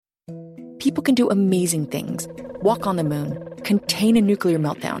People can do amazing things. Walk on the moon, contain a nuclear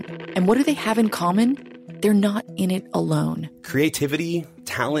meltdown. And what do they have in common? They're not in it alone. Creativity,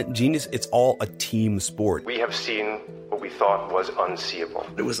 talent, genius, it's all a team sport. We have seen what we thought was unseeable.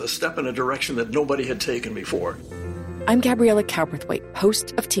 It was a step in a direction that nobody had taken before. I'm Gabriella Cowperthwaite,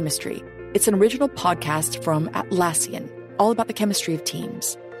 host of Teamistry. It's an original podcast from Atlassian, all about the chemistry of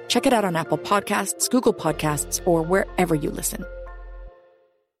teams. Check it out on Apple Podcasts, Google Podcasts, or wherever you listen.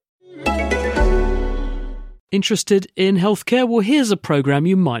 Interested in healthcare? Well, here's a programme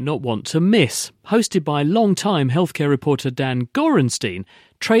you might not want to miss. Hosted by long-time healthcare reporter Dan Gorenstein,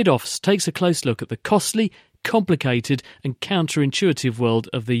 Trade-Offs takes a close look at the costly, complicated and counterintuitive world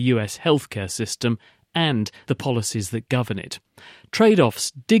of the US healthcare system and the policies that govern it.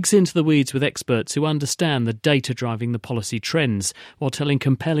 Trade-Offs digs into the weeds with experts who understand the data driving the policy trends while telling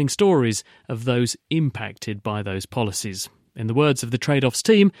compelling stories of those impacted by those policies. In the words of the Trade-Offs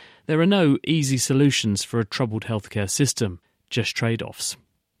team, there are no easy solutions for a troubled healthcare system, just trade-offs.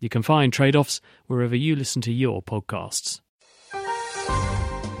 You can find Trade-Offs wherever you listen to your podcasts.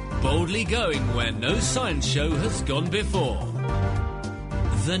 Boldly going where no science show has gone before.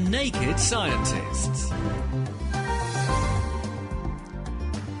 The Naked Scientists.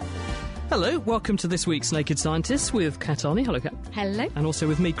 Hello, welcome to this week's Naked Scientists with Kat Arney. Hello, Kat. Hello. And also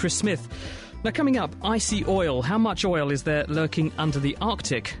with me, Chris Smith. Now, coming up, icy oil. How much oil is there lurking under the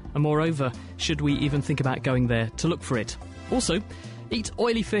Arctic? And moreover, should we even think about going there to look for it? Also, eat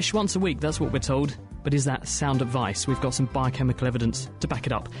oily fish once a week, that's what we're told. But is that sound advice? We've got some biochemical evidence to back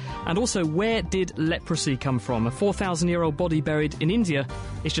it up. And also, where did leprosy come from? A 4,000-year-old body buried in India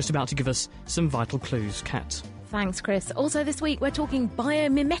is just about to give us some vital clues. Kat. Thanks, Chris. Also this week, we're talking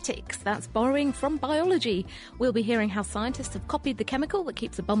biomimetics. That's borrowing from biology. We'll be hearing how scientists have copied the chemical that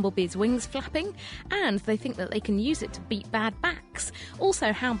keeps a bumblebee's wings flapping, and they think that they can use it to beat bad backs.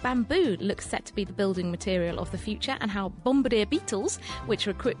 Also, how bamboo looks set to be the building material of the future, and how bombardier beetles, which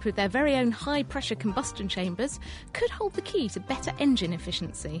are equipped with their very own high-pressure combustion chambers, could hold the key to better engine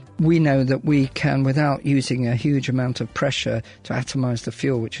efficiency. We know that we can, without using a huge amount of pressure to atomise the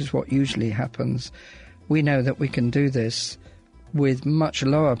fuel, which is what usually happens, we know that we can do this with much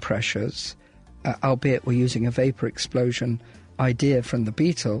lower pressures, albeit we're using a vapour explosion idea from the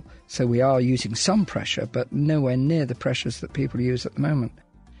beetle, so we are using some pressure, but nowhere near the pressures that people use at the moment.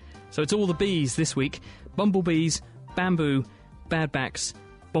 So it's all the bees this week. Bumblebees, bamboo, bad backs,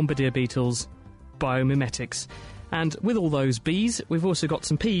 bombardier beetles, biomimetics. And with all those bees, we've also got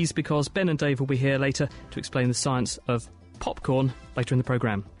some peas, because Ben and Dave will be here later to explain the science of popcorn later in the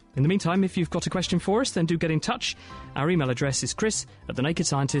programme. In the meantime, if you've got a question for us, then do get in touch. Our email address is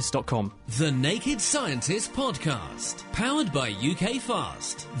chris@thenakedscientist.com. The Naked Scientists Podcast. Powered by UK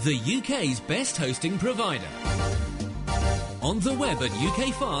Fast, the UK's best hosting provider. On the web at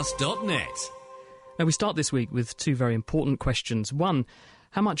ukfast.net. Now, we start this week with two very important questions. One,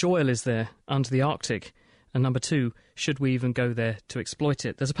 how much oil is there under the Arctic? And number two, should we even go there to exploit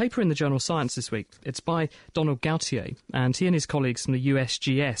it? There's a paper in the journal Science this week. It's by Donald Gautier, and he and his colleagues from the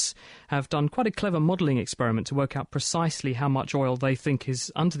USGS have done quite a clever modelling experiment to work out precisely how much oil they think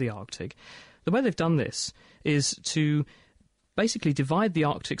is under the Arctic. The way they've done this is to basically divide the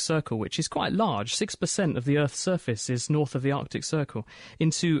Arctic Circle, which is quite large, 6% of the Earth's surface is north of the Arctic Circle,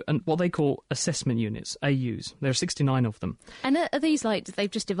 into what they call assessment units, AUs. There are 69 of them. And are these like, they've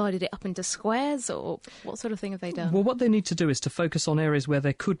just divided it up into squares, or what sort of thing have they done? Well, what they need to do is to focus on areas where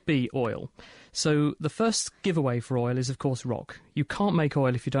there could be oil. So the first giveaway for oil is, of course, rock. You can't make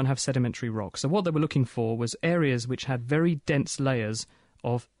oil if you don't have sedimentary rock. So what they were looking for was areas which had very dense layers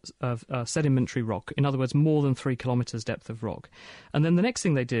of sedimentary rock, in other words, more than 3 kilometres depth of rock. And then the next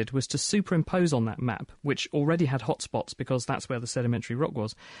thing they did was to superimpose on that map, which already had hotspots because that's where the sedimentary rock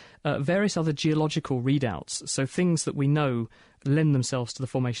was, various other geological readouts, so things that we know lend themselves to the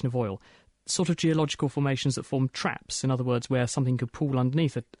formation of oil. Sort of geological formations that form traps, in other words, where something could pool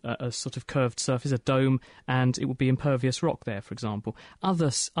underneath a sort of curved surface, a dome, and it would be impervious rock there, for example. Other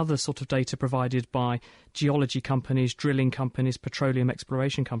sort of data provided by geology companies, drilling companies, petroleum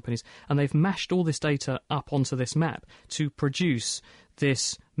exploration companies, and they've mashed all this data up onto this map to produce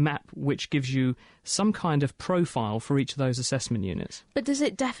this map which gives you some kind of profile for each of those assessment units. But does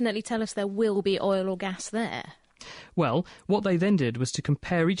it definitely tell us there will be oil or gas there? Well, what they then did was to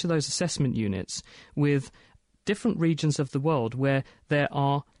compare each of those assessment units with different regions of the world where there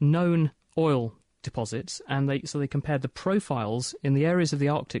are known oil deposits, and they compared the profiles in the areas of the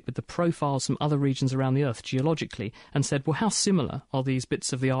Arctic with the profiles from other regions around the Earth geologically, and said, well, how similar are these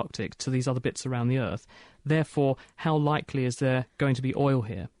bits of the Arctic to these other bits around the Earth? Therefore, how likely is there going to be oil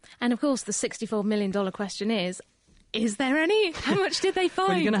here? And of course, the $64 million question is, Is there any? How much did they find?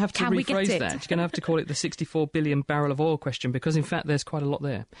 Well, you're going to have to Can we get rephrase it? that. You're going to have to call it the 64 billion barrel of oil question, because in fact there's quite a lot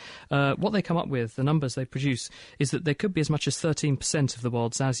there. What they come up with, the numbers they produce, is that there could be as much as 13% of the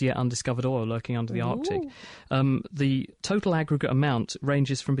world's as yet undiscovered oil lurking under the Arctic. The total aggregate amount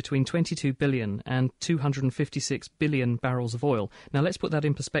ranges from between 22 billion and 256 billion barrels of oil. Now let's put that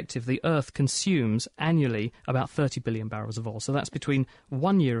in perspective. The Earth consumes annually about 30 billion barrels of oil, so that's between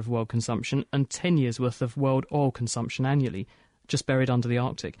 1 year of world consumption and 10 years worth of world oil consumption annually, just buried under the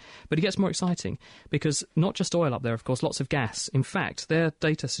Arctic. But it gets more exciting, because not just oil up there, of course, lots of gas. In fact, their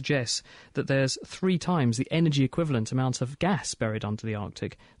data suggests that there's 3 times the energy equivalent amount of gas buried under the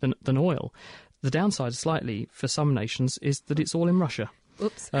Arctic than oil. The downside, slightly, for some nations, is that it's all in Russia.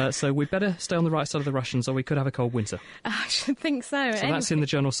 Oops. So we'd better stay on the right side of the Russians, or we could have a cold winter. I should think so. So that's in the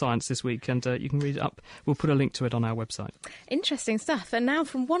journal Science this week, and you can read it up. We'll put a link to it on our website. Interesting stuff. And now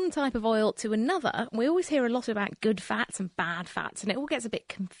from one type of oil to another, we always hear a lot about good fats and bad fats, and it all gets a bit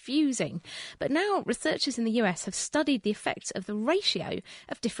confusing. But now researchers in the US have studied the effects of the ratio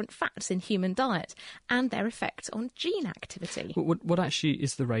of different fats in human diet and their effect on gene activity. What actually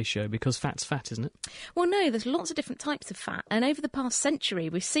is the ratio? Because fat's fat, isn't it? Well, no, there's lots of different types of fat, and over the past century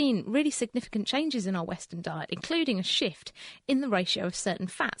we've seen really significant changes in our Western diet, including a shift in the ratio of certain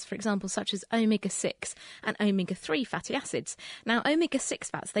fats, for example, such as omega-6 and omega-3 fatty acids. Now, omega-6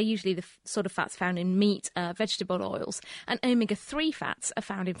 fats, they're usually the sort of fats found in meat, vegetable oils, and omega-3 fats are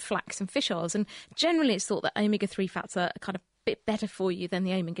found in flax and fish oils, and generally it's thought that omega-3 fats are kind of bit better for you than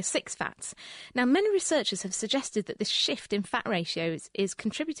the omega-6 fats. Now, many researchers have suggested that this shift in fat ratios is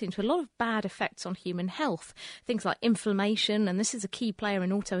contributing to a lot of bad effects on human health, things like inflammation, and this is a key player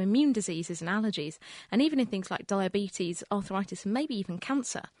in autoimmune diseases and allergies, and even in things like diabetes, arthritis, and maybe even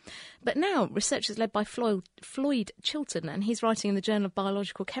cancer. But now, researchers led by Floyd Chilton, and he's writing in the Journal of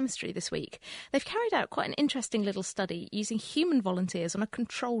Biological Chemistry this week, they've carried out quite an interesting little study using human volunteers on a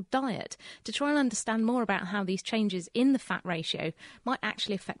controlled diet to try and understand more about how these changes in the fat ratio might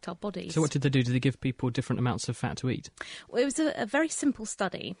actually affect our bodies. So what did they do? Did they give people different amounts of fat to eat? Well, it was a very simple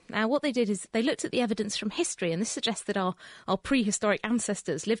study. Now, what they did is they looked at the evidence from history, and this suggests that our prehistoric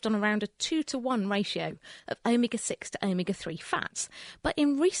ancestors lived on around a 2-to-1 ratio of omega-6 to omega-3 fats. But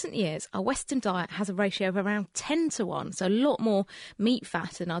in recent years, our Western diet has a ratio of around 10-to-1, so a lot more meat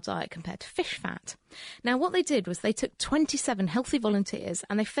fat in our diet compared to fish fat. Now, what they did was they took 27 healthy volunteers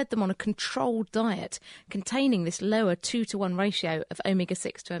and they fed them on a controlled diet containing this lower 2-to-1 ratio of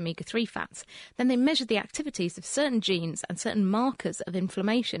omega-6 to omega-3 fats. Then they measured the activities of certain genes and certain markers of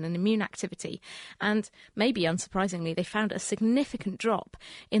inflammation and immune activity. And maybe unsurprisingly, they found a significant drop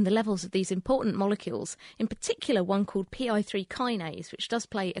in the levels of these important molecules, in particular one called PI3 kinase, which does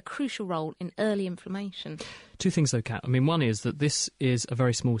play a crucial role in early inflammation. 2 things though, Kat. I mean, one is that this is a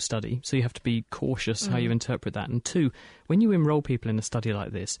very small study, so you have to be cautious how you interpret that. And 2, when you enrol people in a study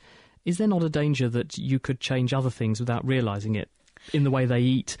like this, is there not a danger that you could change other things without realising it? In the way they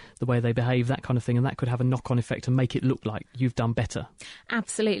eat, the way they behave, that kind of thing, and that could have a knock-on effect and make it look like you've done better.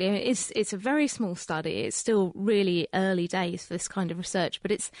 Absolutely. I mean, it's a very small study. It's still really early days for this kind of research,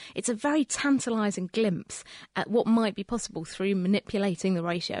 but it's a very tantalising glimpse at what might be possible through manipulating the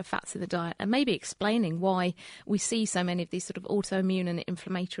ratio of fats in the diet and maybe explaining why we see so many of these sort of autoimmune and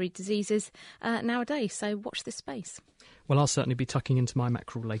inflammatory diseases nowadays. So watch this space. Well, I'll certainly be tucking into my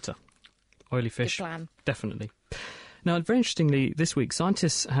mackerel later. Oily fish. Good plan. Definitely. Now, very interestingly, this week,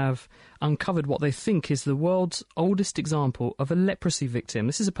 scientists have uncovered what they think is the world's oldest example of a leprosy victim.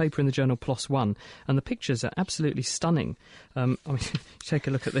 This is a paper in the journal PLOS One, and the pictures are absolutely stunning. I mean, take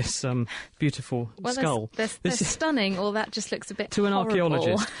a look at this beautiful skull. They're stunning, or that just looks a bit to horrible. An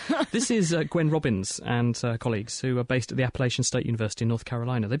archaeologist. This is Gwen Robbins and colleagues who are based at the Appalachian State University in North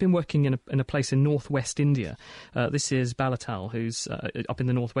Carolina. They've been working in a place in northwest India. This is Balatal, who's up in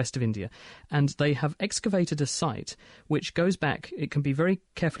the northwest of India, and they have excavated a site which goes back, it can be very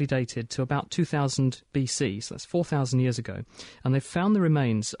carefully dated, to about 2000 BC, so that's 4,000 years ago. And they've found the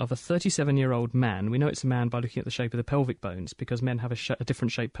remains of a 37-year-old man. We know it's a man by looking at the shape of the pelvic bones, because men have a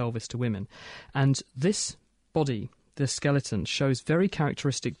different shaped pelvis to women. And this body, the skeleton, shows very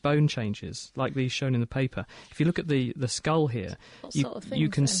characteristic bone changes, like these shown in the paper. If you look at the skull here, you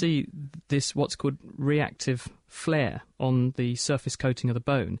can see this, what's called reactive flare on the surface coating of the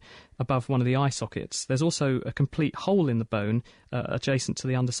bone above one of the eye sockets. There's also a complete hole in the bone adjacent to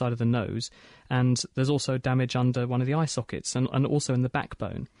the underside of the nose, and there's also damage under one of the eye sockets and also in the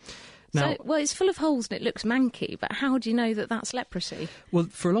backbone. Now, so, well, it's full of holes and it looks manky, but how do you know that that's leprosy? Well,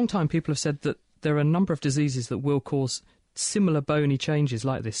 for a long time people have said that there are a number of diseases that will cause similar bony changes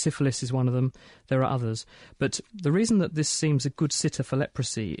like this. Syphilis is one of them. There are others. But the reason that this seems a good sitter for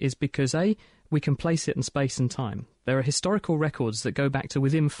leprosy is because, A, we can place it in space and time. There are historical records that go back to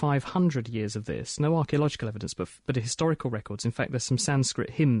within 500 years of this. No archaeological evidence, but historical records. In fact, there's some Sanskrit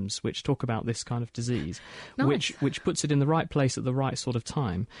hymns which talk about this kind of disease, Nice. which puts it in the right place at the right sort of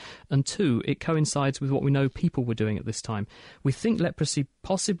time. And two, it coincides with what we know people were doing at this time. We think leprosy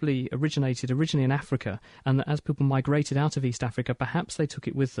possibly originated originally in Africa, and that as people migrated out of East Africa, perhaps they took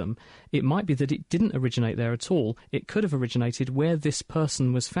it with them. It might be that it didn't originate there at all. It could have originated where this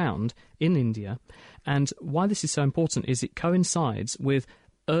person was found, in India. And why this is so important is it coincides with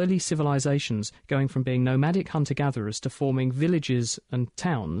early civilizations going from being nomadic hunter-gatherers to forming villages and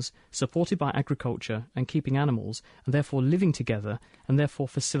towns supported by agriculture and keeping animals, and therefore living together and therefore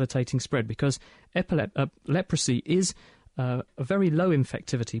facilitating spread, because leprosy is a very low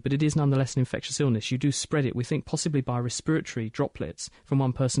infectivity, but it is nonetheless an infectious illness. You do spread it, we think, possibly by respiratory droplets from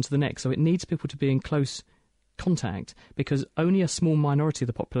one person to the next, so it needs people to be in close contact, because only a small minority of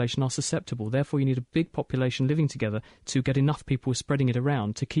the population are susceptible. Therefore, you need a big population living together to get enough people spreading it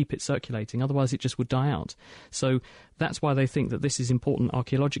around to keep it circulating. Otherwise, it just would die out. So that's why they think that this is important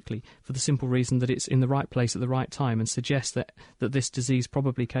archaeologically, for the simple reason that it's in the right place at the right time, and suggests that this disease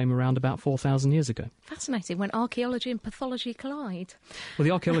probably came around about 4,000 years ago. Fascinating, when archaeology and pathology collide. Well,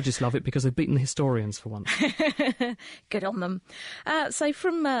 the archaeologists love it because they've beaten the historians for once. Good on them. So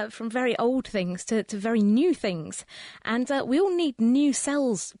from very old things to very new things. And we all need new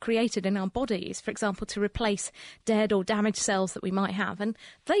cells created in our bodies, for example, to replace dead or damaged cells that we might have. And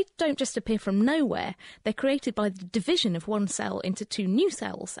they don't just appear from nowhere. They're created by the division of one cell into two new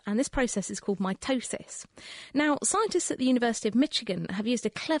cells. And this process is called mitosis. Now, scientists at the University of Michigan have used a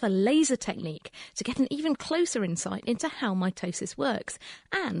clever laser technique to get an even closer insight into how mitosis works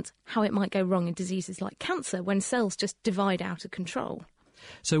and how it might go wrong in diseases like cancer when cells just divide out of control.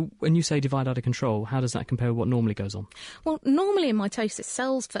 So when you say divide out of control, how does that compare with what normally goes on? Well, normally in mitosis,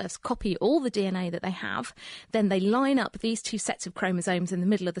 cells first copy all the DNA that they have, then they line up these two sets of chromosomes in the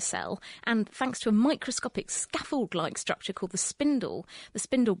middle of the cell, and thanks to a microscopic scaffold-like structure called the spindle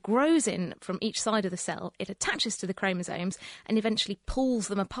grows in from each side of the cell, it attaches to the chromosomes, and eventually pulls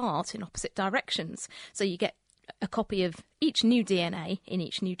them apart in opposite directions. So you get a copy of each new DNA in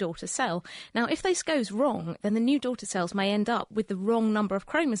each new daughter cell. Now, if this goes wrong, then the new daughter cells may end up with the wrong number of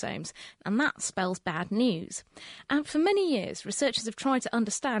chromosomes, and that spells bad news. And for many years, researchers have tried to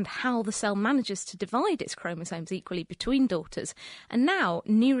understand how the cell manages to divide its chromosomes equally between daughters. And now,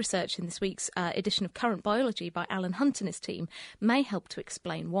 new research in this week's edition of Current Biology by Alan Hunt and his team may help to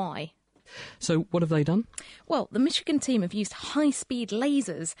explain why. So what have they done? Well, the Michigan team have used high-speed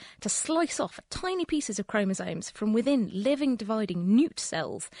lasers to slice off tiny pieces of chromosomes from within living, dividing newt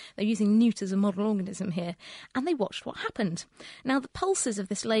cells. They're using newt as a model organism here, and they watched what happened. Now, the pulses of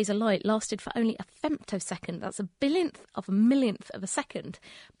this laser light lasted for only a femtosecond. That's a billionth of a millionth of a second,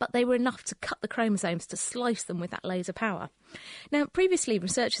 but they were enough to cut the chromosomes to slice them with that laser power. Now, previously,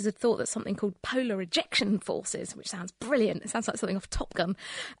 researchers had thought that something called polar ejection forces, which sounds brilliant, it sounds like something off Top Gun,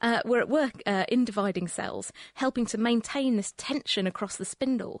 were at work in dividing cells, helping to maintain this tension across the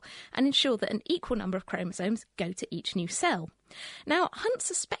spindle and ensure that an equal number of chromosomes go to each new cell. Now, Hunt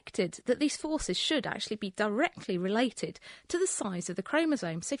suspected that these forces should actually be directly related to the size of the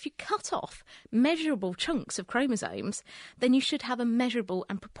chromosome. So if you cut off measurable chunks of chromosomes, then you should have a measurable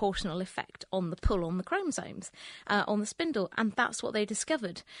and proportional effect on the pull on the chromosomes, on the spindle. And that's what they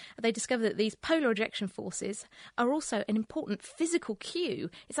discovered. They discovered that these polar ejection forces are also an important physical cue.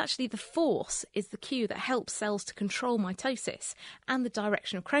 It's actually the force is the cue that helps cells to control mitosis and the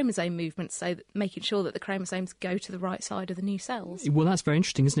direction of chromosome movement, so that making sure that the chromosomes go to the right side of the new cells. Well, that's very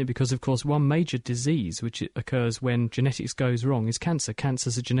interesting, isn't it? Because, of course, one major disease which occurs when genetics goes wrong is cancer.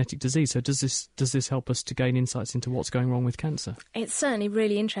 Cancer's a genetic disease. So does this help us to gain insights into what's going wrong with cancer? It's certainly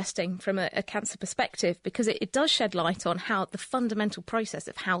really interesting from a cancer perspective, because it does shed light on how the fundamental process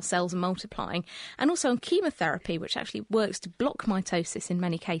of how cells are multiplying, and also on chemotherapy, which actually works to block mitosis in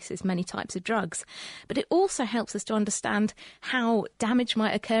many cases, many types of drugs. But it also helps us to understand how damage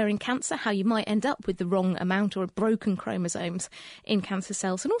might occur in cancer, how you might end up with the wrong amount or a broken chromosome in cancer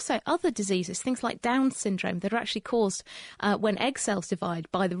cells, and also other diseases, things like Down syndrome, that are actually caused when egg cells divide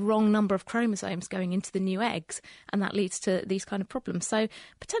by the wrong number of chromosomes going into the new eggs, and that leads to these kind of problems. So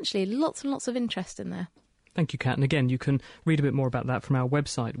potentially lots and lots of interest in there. Thank you, Kat. And again, you can read a bit more about that from our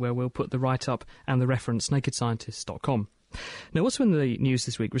website, where we'll put the write-up and the reference, nakedscientist.com. Now, what's in the news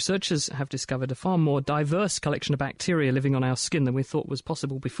this week? Researchers have discovered a far more diverse collection of bacteria living on our skin than we thought was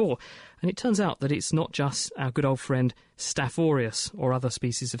possible before. And it turns out that it's not just our good old friend Staph aureus or other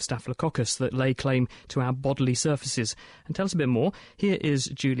species of Staphylococcus that lay claim to our bodily surfaces. And tell us a bit more, here is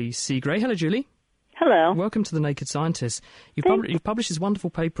Julie Seagray. Hello, Julie. Hello. Welcome to The Naked Scientist. You've published this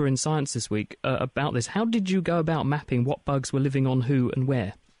wonderful paper in Science this week about this. How did you go about mapping what bugs were living on who and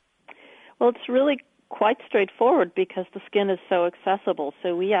where? Well, it's really quite straightforward because the skin is so accessible.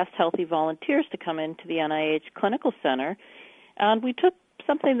 So we asked healthy volunteers to come into the NIH Clinical Center, and we took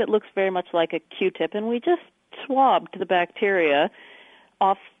something that looks very much like a Q-tip, and we just swabbed the bacteria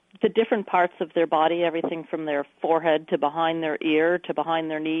off the different parts of their body, everything from their forehead to behind their ear to behind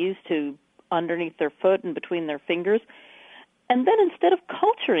their knees to underneath their foot and between their fingers. And then instead of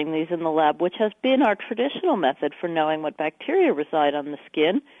culturing these in the lab, which has been our traditional method for knowing what bacteria reside on the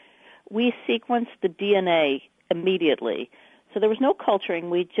skin, we sequenced the DNA immediately. So there was no culturing.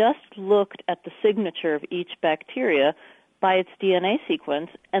 We just looked at the signature of each bacteria by its DNA sequence,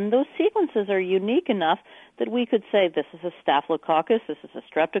 and those sequences are unique enough that we could say this is a staphylococcus, this is a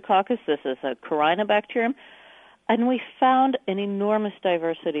streptococcus, this is a corynebacterium, and we found an enormous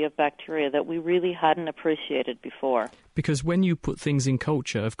diversity of bacteria that we really hadn't appreciated before. Because when you put things in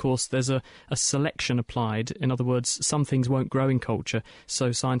culture, of course, there's a selection applied. In other words, some things won't grow in culture,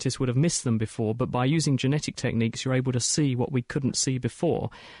 so scientists would have missed them before, but by using genetic techniques, you're able to see what we couldn't see before.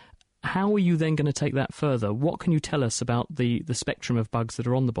 How are you then going to take that further? What can you tell us about the spectrum of bugs that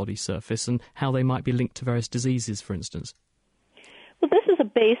are on the body surface and how they might be linked to various diseases, for instance? Well, this is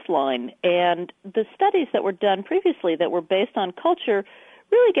a baseline, and the studies that were done previously that were based on culture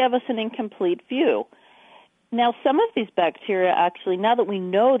really gave us an incomplete view. Now, some of these bacteria actually, now that we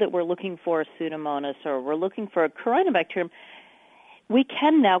know that we're looking for a Pseudomonas or we're looking for a Corynebacterium, we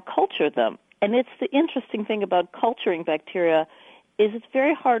can now culture them. And it's the interesting thing about culturing bacteria is it's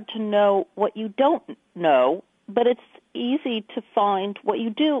very hard to know what you don't know, but it's easy to find what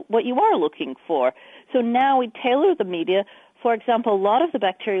you are looking for. So now we tailor the media. For example, a lot of the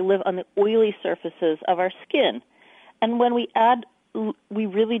bacteria live on the oily surfaces of our skin. And when we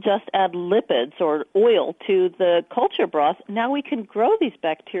really just add lipids or oil to the culture broth, now we can grow these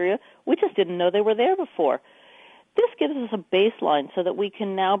bacteria. We just didn't know they were there before. This gives us a baseline so that we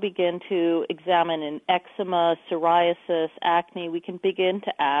can now begin to examine in eczema, psoriasis, acne. We can begin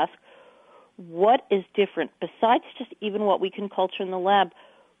to ask what is different besides just even what we can culture in the lab.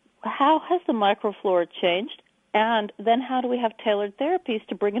 How has the microflora changed? And then how do we have tailored therapies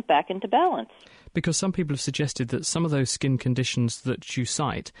to bring it back into balance? Because some people have suggested that some of those skin conditions that you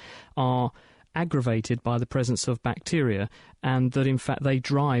cite are aggravated by the presence of bacteria, and that in fact they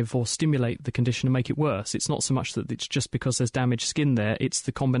drive or stimulate the condition and make it worse. It's not so much that it's just because there's damaged skin there, it's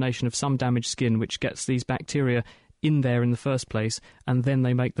the combination of some damaged skin which gets these bacteria in there in the first place, and then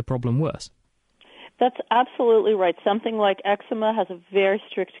they make the problem worse. That's absolutely right. Something like eczema has a very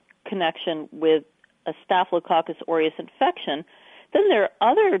strict connection with a Staphylococcus aureus infection. Then there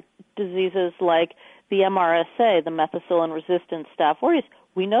are other diseases like the MRSA, the methicillin-resistant Staph aureus.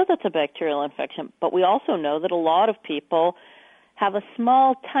 We know that's a bacterial infection, but we also know that a lot of people have a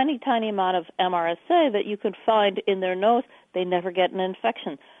small, tiny, tiny amount of MRSA that you could find in their nose. They never get an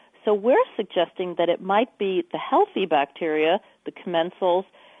infection. So we're suggesting that it might be the healthy bacteria, the commensals,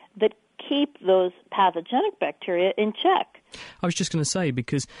 that keep those pathogenic bacteria in check. I was just going to say,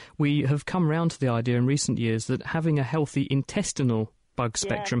 because we have come round to the idea in recent years that having a healthy intestinal bug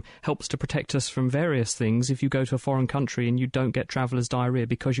spectrum helps to protect us from various things. If you go to a foreign country and you don't get traveller's diarrhea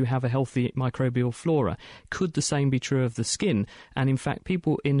because you have a healthy microbial flora, could the same be true of the skin? And in fact,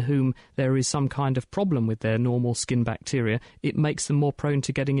 people in whom there is some kind of problem with their normal skin bacteria, it makes them more prone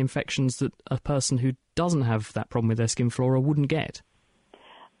to getting infections that a person who doesn't have that problem with their skin flora wouldn't get.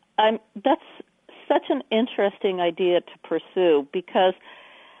 That's such an interesting idea to pursue, because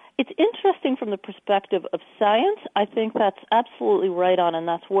it's interesting from the perspective of science. I think that's absolutely right on, and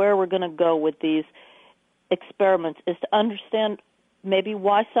that's where we're going to go with these experiments, is to understand maybe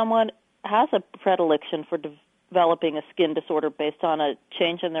why someone has a predilection for developing a skin disorder based on a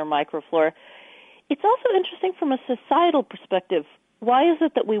change in their microflora. It's also interesting from a societal perspective. Why is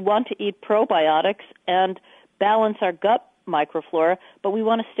it that we want to eat probiotics and balance our gut microflora, but we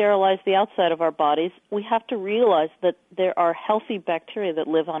want to sterilize the outside of our bodies? We have to realize that there are healthy bacteria that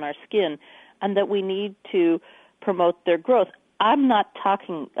live on our skin and that we need to promote their growth. I'm not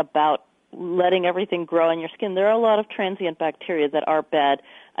talking about letting everything grow in your skin. There are a lot of transient bacteria that are bad,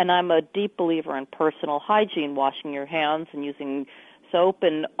 and I'm a deep believer in personal hygiene, washing your hands and using soap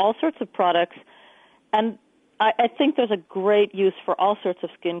and all sorts of products. And I think there's a great use for all sorts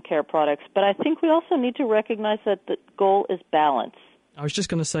of skincare products, but I think we also need to recognize that the goal is balance. I was just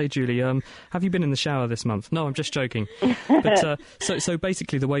going to say, Julie, have you been in the shower this month? No, I'm just joking. But so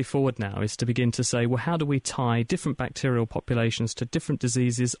basically the way forward now is to begin to say, well, how do we tie different bacterial populations to different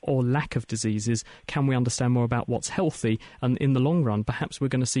diseases or lack of diseases? Can we understand more about what's healthy? And in the long run, perhaps we're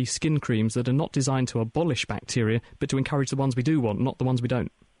going to see skin creams that are not designed to abolish bacteria, but to encourage the ones we do want, not the ones we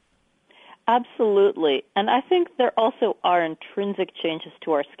don't. Absolutely. And I think there also are intrinsic changes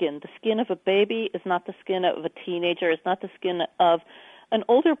to our skin. The skin of a baby is not the skin of a teenager, it's not the skin of an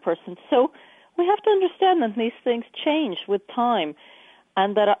older person. So we have to understand that these things change with time,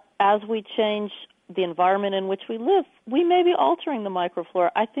 and that as we change the environment in which we live, we may be altering the microflora.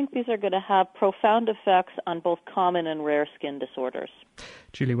 I think these are going to have profound effects on both common and rare skin disorders.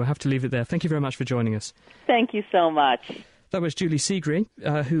 Julie, we'll have to leave it there. Thank you very much for joining us. Thank you so much. That was Julie Segree,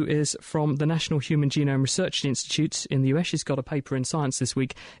 who is from the National Human Genome Research Institute in the US. She's got a paper in Science this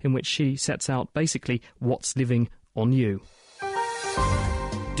week in which she sets out basically what's living on you.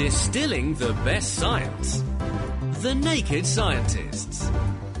 Distilling the best science. The Naked Scientists.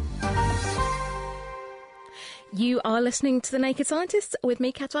 You are listening to The Naked Scientists with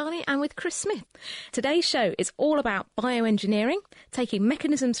me, Kat Varney, and with Chris Smith. Today's show is all about bioengineering, taking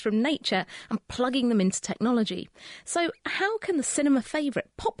mechanisms from nature and plugging them into technology. So how can the cinema favourite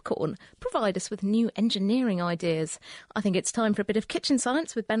popcorn provide us with new engineering ideas? I think it's time for a bit of kitchen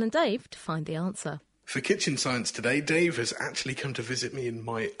science with Ben and Dave to find the answer. For Kitchen Science today, Dave has actually come to visit me in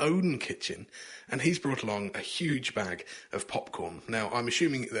my own kitchen, and he's brought along a huge bag of popcorn. Now, I'm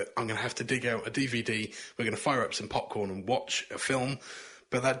assuming that I'm going to have to dig out a DVD, we're going to fire up some popcorn and watch a film,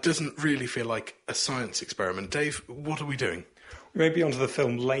 but that doesn't really feel like a science experiment. Dave, what are we doing? We may be onto the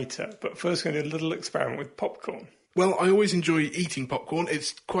film later, but first we're going to do a little experiment with popcorn. Well, I always enjoy eating popcorn.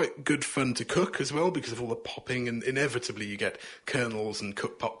 It's quite good fun to cook as well because of all the popping, and inevitably you get kernels and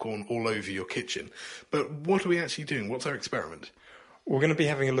cooked popcorn all over your kitchen. But what are we actually doing? What's our experiment? We're going to be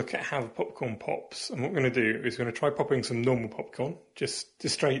having a look at how the popcorn pops, and what we're going to do is we're going to try popping some normal popcorn, just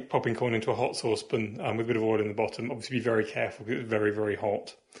straight popping corn into a hot saucepan with a bit of oil in the bottom. Obviously be very careful because it's very, very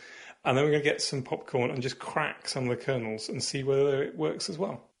hot. And then we're going to get some popcorn and just crack some of the kernels and see whether it works as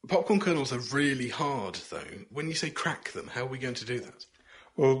well. Popcorn kernels are really hard, though. When you say crack them, how are we going to do that?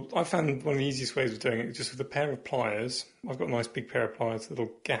 Well, I found one of the easiest ways of doing it is just with a pair of pliers. I've got a nice big pair of pliers, a little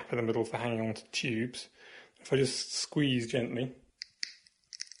gap in the middle for hanging onto tubes. If I just squeeze gently.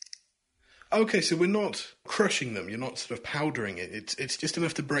 Okay, so we're not crushing them, you're not sort of powdering it, it's just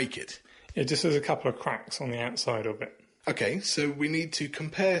enough to break it? Yeah, just there's a couple of cracks on the outside of it. Okay, so we need to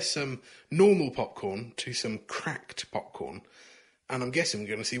compare some normal popcorn to some cracked popcorn. And I'm guessing we're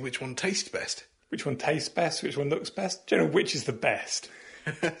going to see which one tastes best. Which one tastes best? Which one looks best? Do you know which is the best?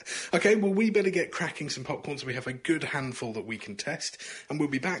 Okay, well, we better get cracking some popcorn so we have a good handful that we can test. And we'll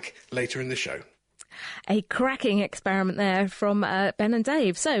be back later in the show. A cracking experiment there from Ben and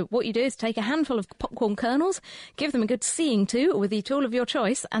Dave. So what you do is take a handful of popcorn kernels, give them a good seeing to with the tool of your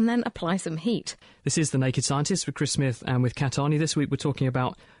choice, and then apply some heat. This is The Naked Scientists with Chris Smith and with Kat Varney. This week we're talking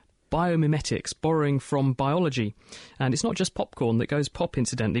about biomimetics, borrowing from biology. And it's not just popcorn that goes pop,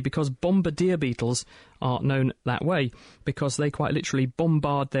 incidentally, because bombardier beetles are known that way because they quite literally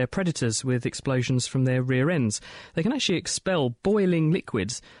bombard their predators with explosions from their rear ends. They can actually expel boiling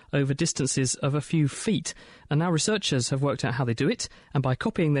liquids over distances of a few feet. And now researchers have worked out how they do it, and by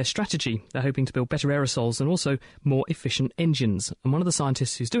copying their strategy, they're hoping to build better aerosols and also more efficient engines. And one of the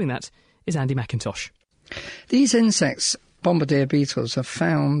scientists who's doing that is Andy McIntosh. These insects, bombardier beetles, are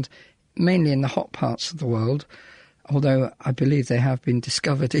found mainly in the hot parts of the world, although I believe they have been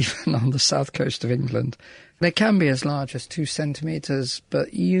discovered even on the south coast of England. They can be as large as 2 centimetres,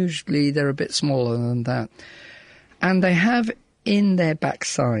 but usually they're a bit smaller than that. And they have in their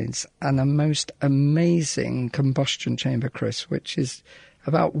backsides a most amazing combustion chamber, Chris, which is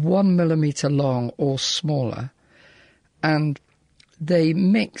about 1 millimetre long or smaller. And they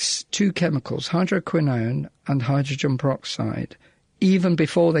mix 2 chemicals, hydroquinone and hydrogen peroxide, even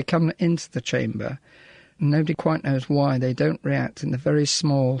before they come into the chamber. Nobody quite knows why they don't react in the very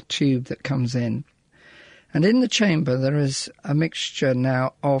small tube that comes in. And in the chamber there is a mixture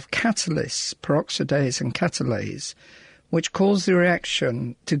now of catalysts, peroxidase and catalase, which cause the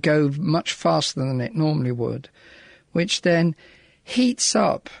reaction to go much faster than it normally would, which then heats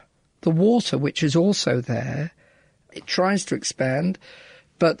up the water which is also there. It tries to expand,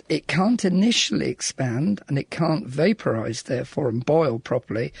 but it can't initially expand and it can't vaporize, therefore, and boil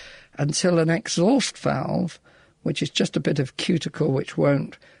properly until an exhaust valve, which is just a bit of cuticle which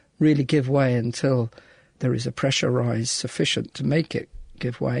won't really give way until there is a pressure rise sufficient to make it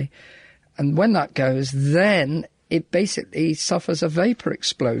give way. And when that goes, then it basically suffers a vapor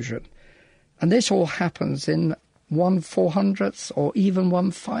explosion. And this all happens in 1/400th or even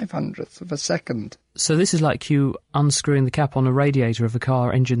 1/500th of a second. So this is like you unscrewing the cap on a radiator of a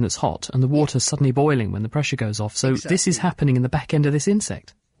car engine that's hot and the water's suddenly boiling when the pressure goes off. So Exactly. This is happening in the back end of this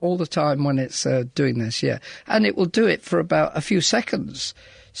insect. All the time when it's doing this, yeah. And it will do it for about a few seconds.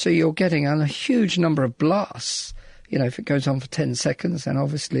 So you're getting a huge number of blasts. You know, if it goes on for 10 seconds, then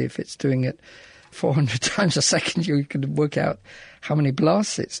obviously if it's doing it 400 times a second, you can work out how many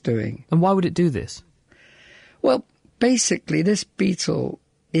blasts it's doing. And why would it do this? Well, basically, this beetle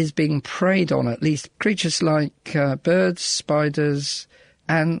is being preyed on, at least creatures like birds, spiders,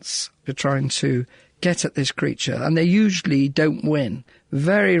 ants are trying to get at this creature, and they usually don't win.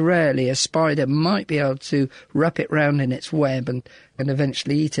 Very rarely a spider might be able to wrap it round in its web and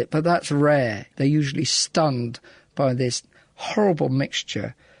eventually eat it, but that's rare. They're usually stunned by this horrible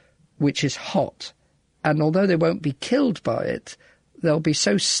mixture, which is hot. And although they won't be killed by it, they'll be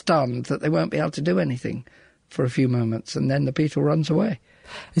so stunned that they won't be able to do anything for a few moments, and then the beetle runs away.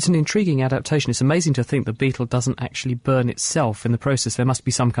 It's an intriguing adaptation. It's amazing to think the beetle doesn't actually burn itself in the process. There must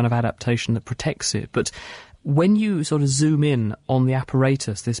be some kind of adaptation that protects it. But when you sort of zoom in on the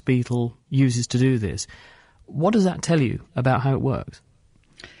apparatus this beetle uses to do this, what does that tell you about how it works?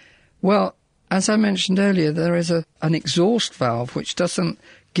 Well, as I mentioned earlier, there is an exhaust valve which doesn't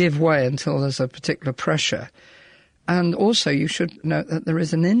give way until there's a particular pressure. And also you should note that there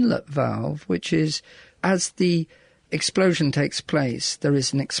is an inlet valve, which is, as the explosion takes place, there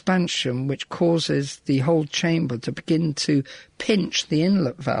is an expansion which causes the whole chamber to begin to pinch the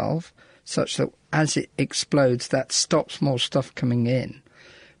inlet valve, such that as it explodes, that stops more stuff coming in.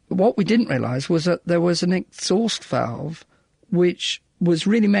 But what we didn't realise was that there was an exhaust valve which was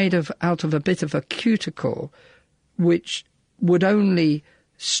really made out of a bit of a cuticle, which would only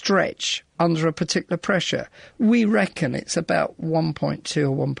stretch under a particular pressure. We reckon it's about 1.2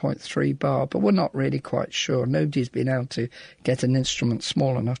 or 1.3 bar, but we're not really quite sure. Nobody's been able to get an instrument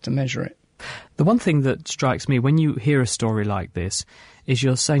small enough to measure it. The one thing that strikes me when you hear a story like this is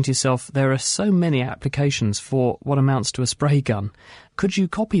you're saying to yourself, there are so many applications for what amounts to a spray gun. Could you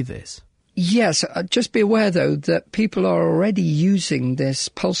copy this? Yes, just be aware, though, that people are already using this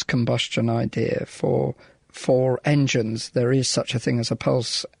pulse combustion idea for engines. There is such a thing as a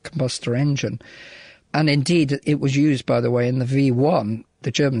pulse combustor engine. And indeed, it was used, by the way, in the V1.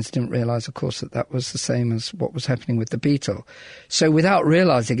 The Germans didn't realise, of course, that that was the same as what was happening with the Beetle. So without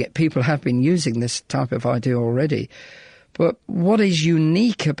realising it, people have been using this type of idea already. But what is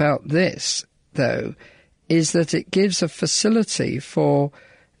unique about this, though, is that it gives a facility for,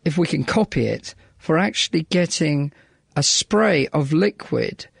 if we can copy it, for actually getting a spray of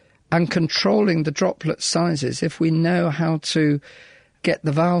liquid and controlling the droplet sizes if we know how to get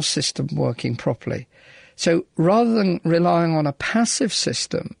the valve system working properly. So rather than relying on a passive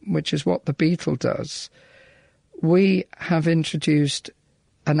system, which is what the Beetle does, we have introduced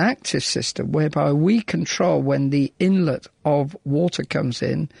an active system whereby we control when the inlet of water comes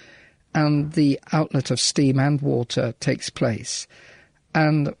in and the outlet of steam and water takes place.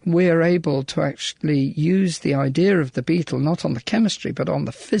 And we're able to actually use the idea of the Beetle, not on the chemistry, but on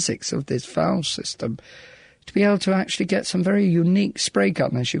the physics of this valve system, to be able to actually get some very unique spray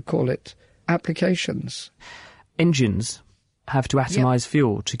gun, as you call it, applications. Engines have to atomise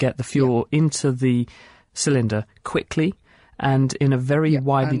fuel to get the fuel into the cylinder quickly and in a very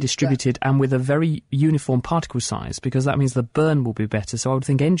widely distributed and with a very uniform particle size, because that means the burn will be better. So I would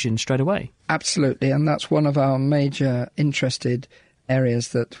think engine straight away. Absolutely, and that's one of our major interested areas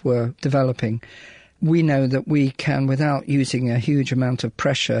that we're developing. We know that we can, without using a huge amount of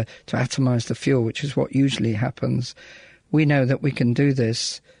pressure to atomise the fuel, which is what usually happens, we know that we can do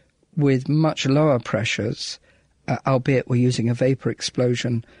this with much lower pressures, albeit we're using a vapour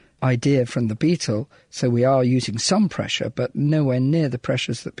explosion idea from the Beetle, so we are using some pressure, but nowhere near the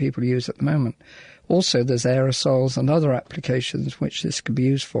pressures that people use at the moment. Also, there's aerosols and other applications which this could be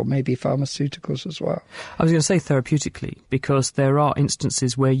used for, maybe pharmaceuticals as well. I was going to say therapeutically, because there are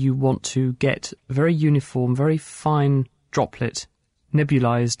instances where you want to get very uniform, very fine droplet,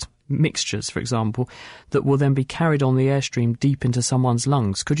 nebulised mixtures, for example, that will then be carried on the airstream deep into someone's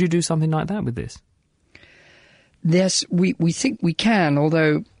lungs. Could you do something like that with this? Yes, we think we can,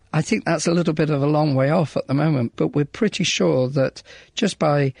 although I think that's a little bit of a long way off at the moment, but we're pretty sure that just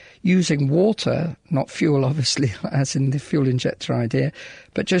by using water, not fuel obviously, as in the fuel injector idea,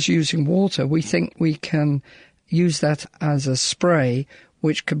 but just using water, we think we can use that as a spray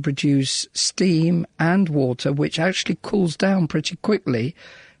which can produce steam and water, which actually cools down pretty quickly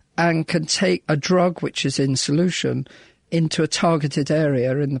and can take a drug which is in solution into a targeted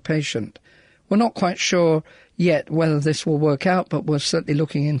area in the patient. We're not quite sure yet whether this will work out, but we're certainly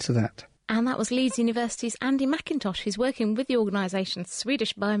looking into that. And that was Leeds University's Andy McIntosh, who's working with the organisation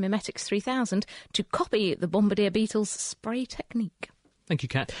Swedish Biomimetics 3000 to copy the bombardier beetle's spray technique. Thank you,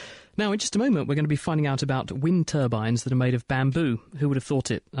 Kat. Now, in just a moment, we're going to be finding out about wind turbines that are made of bamboo. Who would have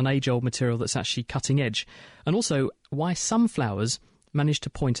thought it? An age-old material that's actually cutting edge. And also, why some flowers manage to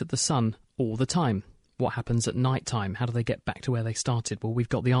point at the sun all the time. What happens at night time? How do they get back to where they started? Well, we've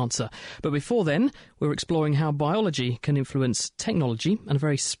got the answer. But before then, we're exploring how biology can influence technology, and a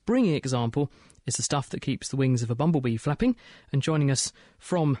very springy example is the stuff that keeps the wings of a bumblebee flapping. And joining us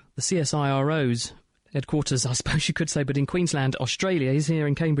from the CSIRO's headquarters, I suppose you could say, but in Queensland, Australia, he's here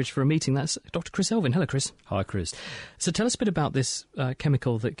in Cambridge for a meeting. That's Dr. Chris Elvin. Hello, Chris. Hi, Chris. So tell us a bit about this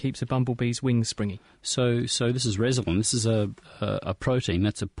chemical that keeps a bumblebee's wings springy. So this is resolin. This is a protein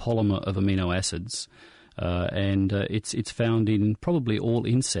that's a polymer of amino acids. And it's found in probably all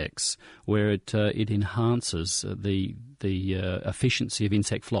insects, where it enhances the efficiency of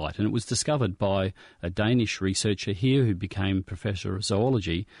insect flight. And it was discovered by a Danish researcher here who became Professor of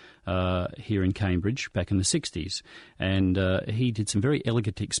Zoology here in Cambridge back in the 60s. And he did some very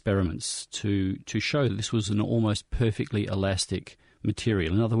elegant experiments to show that this was an almost perfectly elastic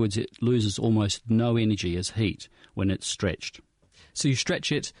material. In other words, it loses almost no energy as heat when it's stretched. So you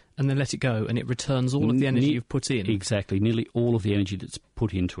stretch it and then let it go, and it returns all of the energy you've put in. Exactly. Nearly all of the energy that's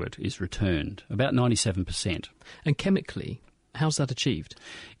put into it is returned, about 97%. And chemically, how's that achieved?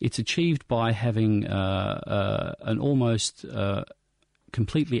 It's achieved by having an almost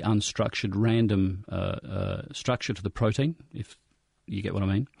completely unstructured, random structure to the protein, if you get what I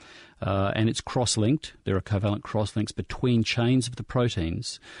mean. And it's cross-linked. There are covalent cross-links between chains of the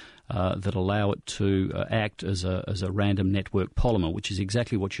proteins that allow it to act as a random network polymer, which is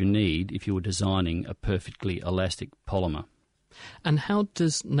exactly what you need if you were designing a perfectly elastic polymer. And how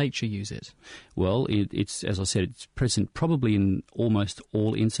does nature use it? Well, it's as I said, it's present probably in almost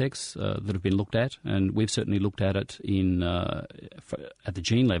all insects that have been looked at, and we've certainly looked at it at the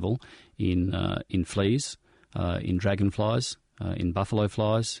gene level in fleas, in dragonflies, in buffalo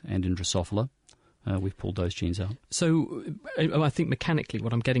flies, and in Drosophila. We've pulled those genes out. So I think mechanically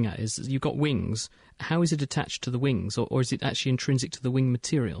what I'm getting at is you've got wings. How is it attached to the wings, or is it actually intrinsic to the wing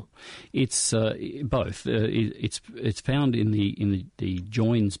material? It's both. It's found in the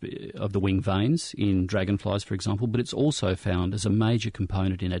joins of the wing veins in dragonflies, for example, but it's also found as a major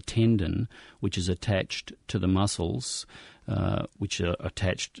component in a tendon which is attached to the muscles, which are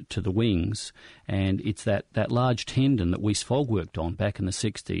attached to the wings, and it's that large tendon that Weiss Fogg worked on back in the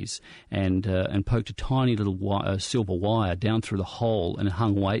 60s and poked a tiny little silver wire down through the hole and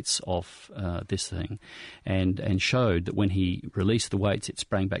hung weights off this thing and showed that when he released the weights it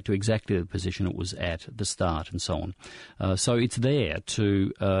sprang back to exactly the position it was at the start and so on. So it's there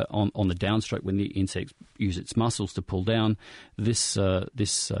to on the downstroke when the insect uses its muscles to pull down, this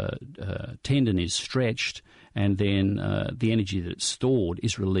tendon is stretched, and then the energy that it's stored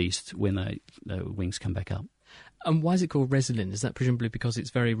is released when the wings come back up. And why is it called resolin? Is that presumably because it's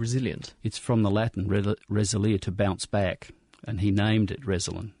very resilient? It's from the Latin resilire, to bounce back, and he named it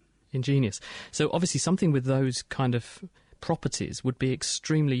resolin. Ingenious. So obviously something with those kind of properties would be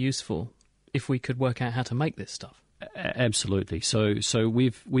extremely useful if we could work out how to make this stuff. Absolutely. So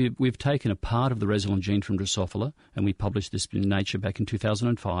we've taken a part of the resolin gene from Drosophila, and we published this in Nature back in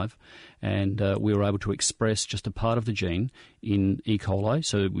 2005, and we were able to express just a part of the gene in E. coli.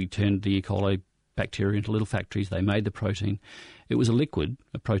 So we turned the E. coli bacteria into little factories. They made the protein. It was a liquid,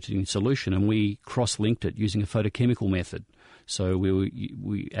 a protein solution, and we cross-linked it using a photochemical method. So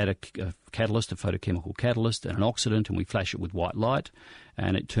we add a catalyst, a photochemical catalyst, and an oxidant, and we flash it with white light,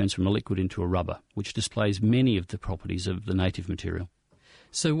 and it turns from a liquid into a rubber, which displays many of the properties of the native material.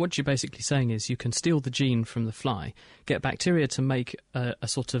 So what you're basically saying is you can steal the gene from the fly, get bacteria to make a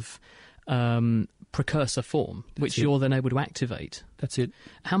sort of precursor form, which you're then able to activate. That's it.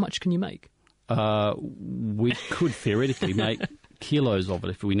 How much can you make? We could theoretically make kilos of it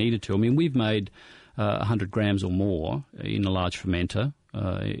if we needed to. I mean, we've made 100 grams or more in a large fermenter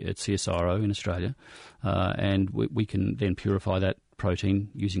at CSIRO in Australia, and we can then purify that protein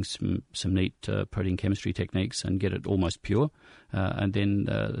using some neat protein chemistry techniques and get it almost pure, and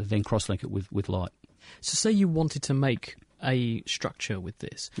then cross-link it with light. So say you wanted to make a structure with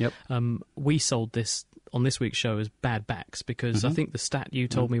this. Yep. We sold this on this week's show as bad backs because I think the stat you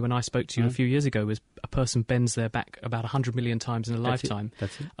told me when I spoke to you a few years ago was a person bends their back about 100 million times in a lifetime.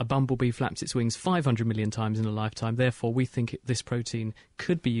 That's it. A bumblebee flaps its wings 500 million times in a lifetime. Therefore, we think this protein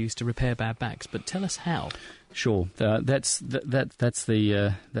could be used to repair bad backs. But tell us how. Sure, that's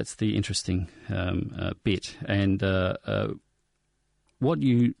the interesting bit, and what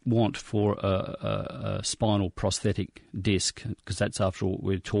you want for a spinal prosthetic disc, because that's after all what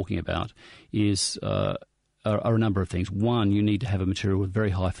we're talking about, is are a number of things. One, you need to have a material with very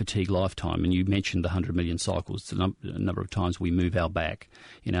high fatigue lifetime, and you mentioned the 100 million cycles, the number of times we move our back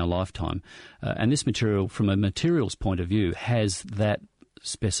in our lifetime. And this material, from a materials point of view, has that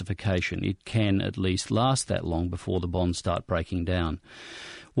specification. It can at least last that long before the bonds start breaking down.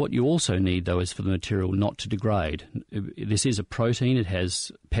 What you also need, though, is for the material not to degrade. This is a protein. It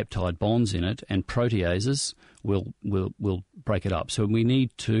has peptide bonds in it, and proteases will break it up. So we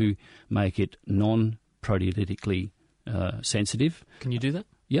need to make it non-proteolytically sensitive. Can you do that?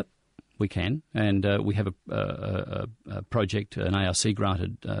 Yep, we can. And we have a project, an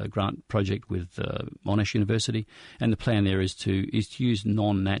ARC-granted grant project with Monash University, and the plan there is to use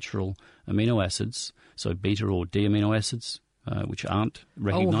non-natural amino acids, so beta or D amino acids, which aren't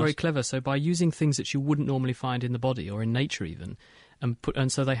recognised. Oh, very clever. So by using things that you wouldn't normally find in the body or in nature even,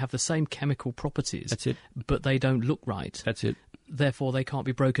 and so they have the same chemical properties. That's it. But they don't look right. That's it. Therefore, they can't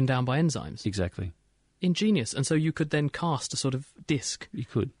be broken down by enzymes. Exactly. Ingenious. And so you could then cast a sort of disc. You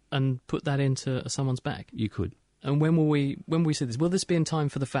could. And put that into someone's back. You could. And when will we see this? Will this be in time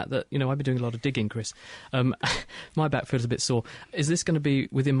for the fact that, I've been doing a lot of digging, Chris. My back feels a bit sore. Is this going to be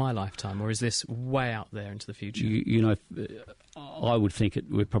within my lifetime, or is this way out there into the future? I would think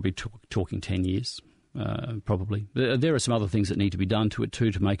we're probably talking 10 years, probably. There are some other things that need to be done to it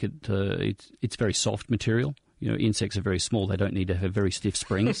too to make it. It's very soft material. Insects are very small; they don't need to have very stiff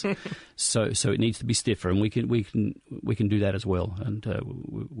springs, so it needs to be stiffer, and we can do that as well. And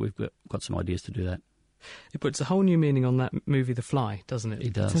we've got some ideas to do that. It puts a whole new meaning on that movie, The Fly, doesn't it?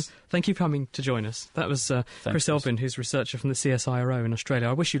 It does. Thank you for coming to join us. That was Chris Elvin, who's researcher from the CSIRO in Australia.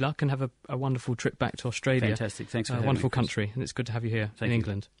 I wish you luck and have a wonderful trip back to Australia. Fantastic. Thanks for having me. Wonderful country, and it's good to have you here in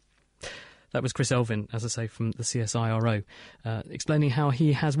England. That was Chris Elvin, as I say, from the CSIRO, explaining how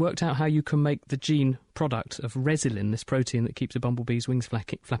he has worked out how you can make the gene product of resilin, this protein that keeps a bumblebee's wings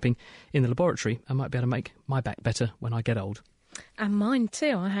flapping, in the laboratory. I might be able to make my back better when I get old. And mine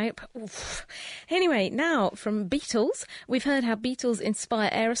too, I hope. Oof. Anyway, now from beetles, we've heard how beetles inspire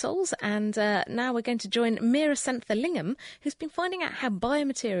aerosols, and now we're going to join Meera Senthalingam, who's been finding out how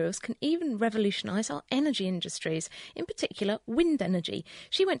biomaterials can even revolutionise our energy industries, in particular wind energy.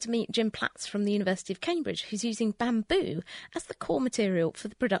 She went to meet Jim Platts from the University of Cambridge, who's using bamboo as the core material for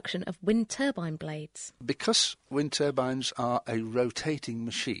the production of wind turbine blades. Because wind turbines are a rotating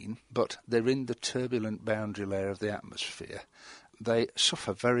machine, but they're in the turbulent boundary layer of the atmosphere, they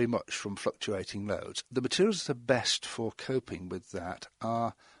suffer very much from fluctuating loads. The materials that are best for coping with that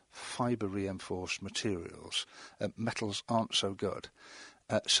are fibre-reinforced materials. Metals aren't so good.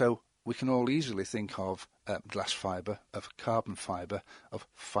 So we can all easily think of glass fibre, of carbon fibre, of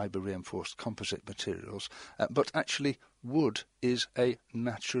fibre-reinforced composite materials, but actually wood is a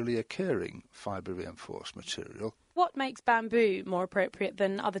naturally occurring fibre-reinforced material. What makes bamboo more appropriate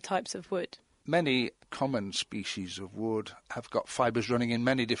than other types of wood? Many common species of wood have got fibres running in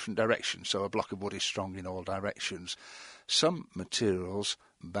many different directions, so a block of wood is strong in all directions. Some materials,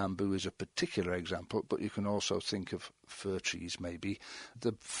 bamboo is a particular example, but you can also think of fir trees maybe.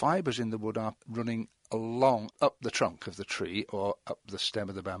 The fibres in the wood are running up the trunk of the tree or up the stem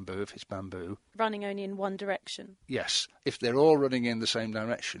of the bamboo, if it's bamboo. Running only in one direction? Yes. If they're all running in the same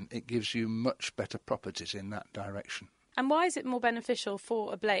direction, it gives you much better properties in that direction. And why is it more beneficial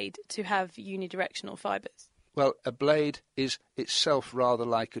for a blade to have unidirectional fibres? Well, a blade is itself rather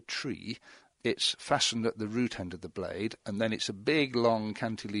like a tree. It's fastened at the root end of the blade, and then it's a big, long,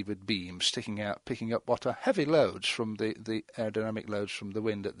 cantilevered beam sticking out, picking up what are heavy loads from the aerodynamic loads from the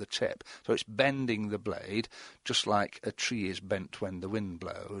wind at the tip. So it's bending the blade, just like a tree is bent when the wind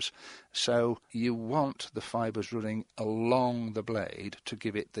blows. So you want the fibres running along the blade to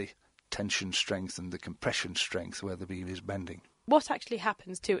give it the tension strength and the compression strength where the beam is bending. What actually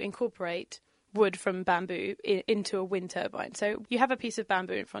happens to incorporate wood from bamboo into a wind turbine? So you have a piece of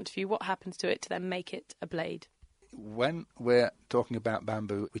bamboo in front of you. What happens to it to then make it a blade? When we're talking about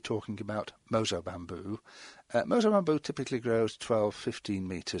bamboo, we're talking about moso bamboo. Moso bamboo typically grows 12-15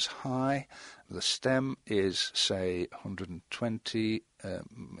 metres high. The stem is, say, 120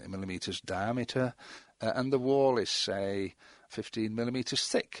 millimetres diameter, and the wall is, say, 15 millimetres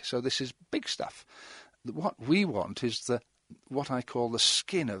thick. So this is big stuff. What we want is what I call the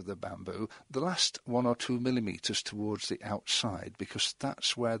skin of the bamboo, the last 1 or 2 millimetres towards the outside, because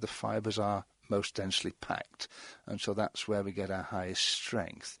that's where the fibres are most densely packed, and so that's where we get our highest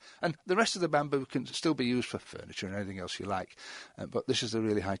strength. And the rest of the bamboo can still be used for furniture and anything else you like, but this is the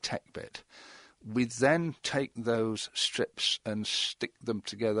really high-tech bit. We then take those strips and stick them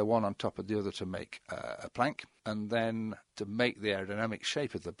together one on top of the other to make a plank, and then to make the aerodynamic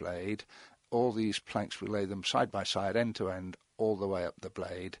shape of the blade, all these planks, we lay them side by side, end to end, all the way up the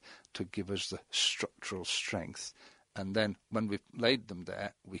blade to give us the structural strength. And then when we've laid them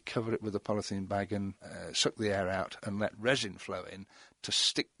there, we cover it with a polythene bag and suck the air out and let resin flow in to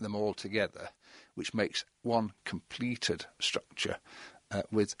stick them all together, which makes one completed structure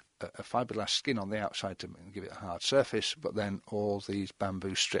with a fiberglass skin on the outside to give it a hard surface, but then all these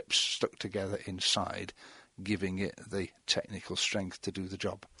bamboo strips stuck together inside, giving it the technical strength to do the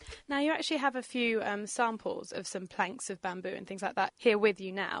job. Now, you actually have a few samples of some planks of bamboo and things like that here with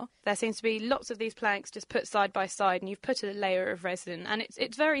you now. There seems to be lots of these planks just put side by side, and you've put a layer of resin, and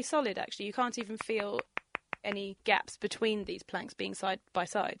it's very solid, actually. You can't even feel any gaps between these planks being side by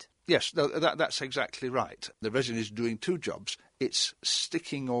side. Yes, that's exactly right. The resin is doing two jobs. It's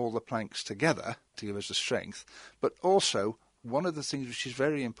sticking all the planks together to give us the strength, but also one of the things which is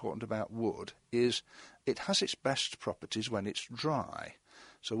very important about wood is it has its best properties when it's dry.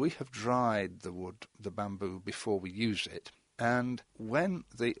 So we have dried the wood, the bamboo, before we use it. And when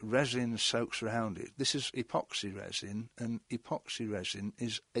the resin soaks around it, this is epoxy resin, and epoxy resin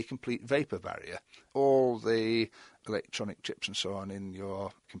is a complete vapour barrier. All the electronic chips and so on in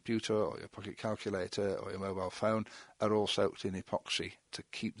your computer or your pocket calculator or your mobile phone are all soaked in epoxy to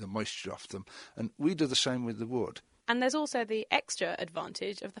keep the moisture off them. And we do the same with the wood. And there's also the extra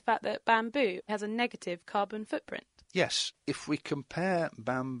advantage of the fact that bamboo has a negative carbon footprint. Yes, if we compare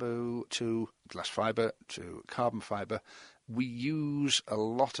bamboo to glass fibre, to carbon fibre, we use a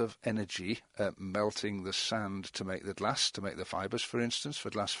lot of energy melting the sand to make the glass, to make the fibres, for instance, for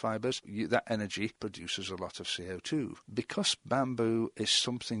glass fibres. That energy produces a lot of CO2. Because bamboo is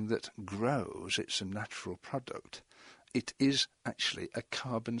something that grows, it's a natural product, it is actually a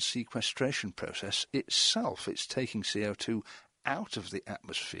carbon sequestration process itself. It's taking CO2 out of the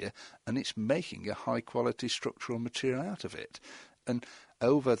atmosphere and it's making a high-quality structural material out of it. And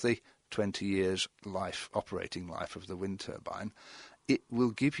over the 20 years operating life of the wind turbine, it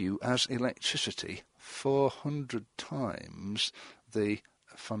will give you as electricity 400 times the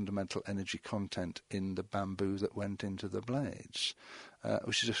fundamental energy content in the bamboo that went into the blades,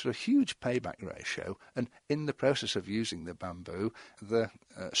 which is a sort of huge payback ratio. And in the process of using the bamboo, the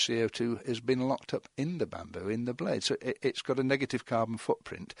CO2 has been locked up in the bamboo, in the blade. So it's got a negative carbon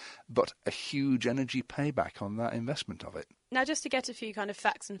footprint, but a huge energy payback on that investment of it. Now, just to get a few kind of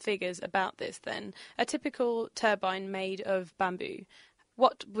facts and figures about this then, a typical turbine made of bamboo,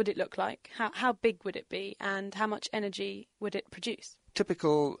 what would it look like? How big would it be? And how much energy would it produce?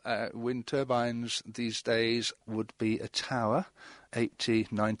 Typical wind turbines these days would be a tower, 80,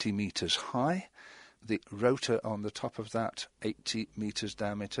 90 metres high. The rotor on the top of that, 80 metres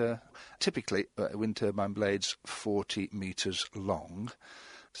diameter. Typically, wind turbine blades, 40 metres long.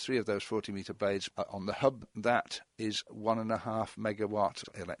 3 of those 40-metre blades are on the hub. That is 1.5 megawatt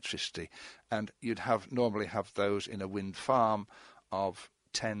electricity. And you'd normally have those in a wind farm of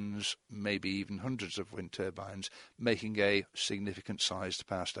tens, maybe even hundreds of wind turbines, making a significant-sized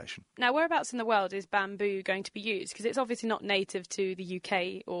power station. Now, whereabouts in the world is bamboo going to be used? Because it's obviously not native to the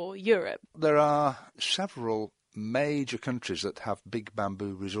UK or Europe. There are several major countries that have big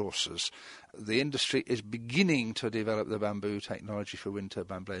bamboo resources. The industry is beginning to develop the bamboo technology for wind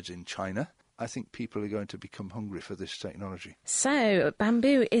turbine blades in China. I think people are going to become hungry for this technology. So,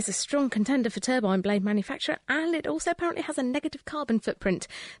 bamboo is a strong contender for turbine blade manufacture, and it also apparently has a negative carbon footprint.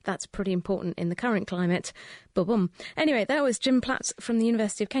 That's pretty important in the current climate. Boom. Anyway, that was Jim Platt from the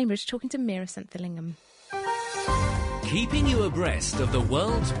University of Cambridge talking to Mira Senthillingham. Keeping you abreast of the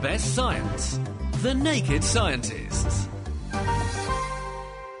world's best science. The Naked Scientists.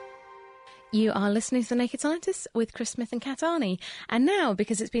 You are listening to The Naked Scientists with Chris Smith and Kat Arney. And now,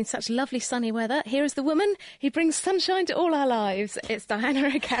 because it's been such lovely sunny weather, here is the woman who brings sunshine to all our lives. It's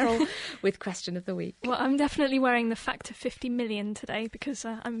Diana O'Carroll with Question of the Week. Well, I'm definitely wearing the factor 50 million today because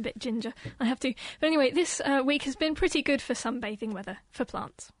I'm a bit ginger. I have to. But anyway, this week has been pretty good for sunbathing weather for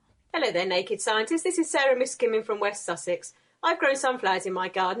plants. Hello there, Naked Scientists. This is Sarah Miskimming from West Sussex. I've grown sunflowers in my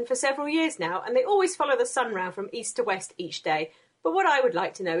garden for several years now, and they always follow the sun round from east to west each day. But what I would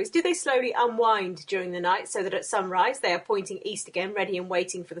like to know is, do they slowly unwind during the night so that at sunrise they are pointing east again, ready and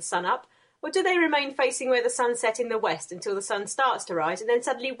waiting for the sun up? Or do they remain facing where the sun set in the west until the sun starts to rise and then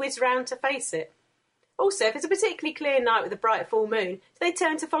suddenly whiz round to face it? Also, if it's a particularly clear night with a bright full moon, do they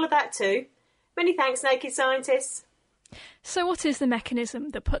turn to follow that too? Many thanks, Naked Scientists. So what is the mechanism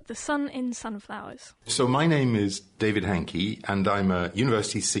that put the sun in sunflowers? So my name is David Hankey, and I'm a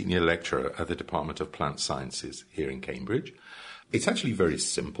university senior lecturer at the Department of Plant Sciences here in Cambridge. It's actually very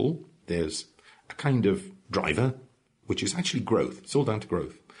simple. There's a kind of driver, which is actually growth. It's all down to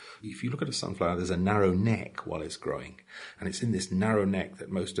growth. If you look at a sunflower, there's a narrow neck while it's growing. And it's in this narrow neck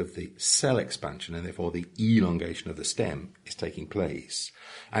that most of the cell expansion and therefore the elongation of the stem is taking place.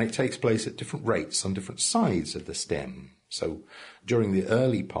 And it takes place at different rates on different sides of the stem. So during the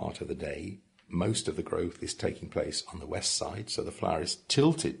early part of the day, most of the growth is taking place on the west side. So the flower is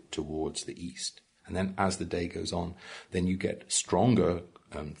tilted towards the east. And then as the day goes on, then you get stronger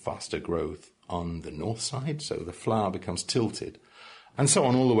and faster growth on the north side. So the flower becomes tilted. And so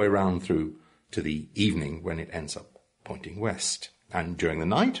on all the way round through to the evening when it ends up pointing west. And during the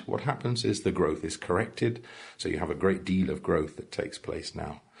night, what happens is the growth is corrected. So you have a great deal of growth that takes place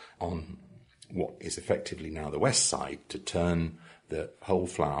now on what is effectively now the west side to turn the whole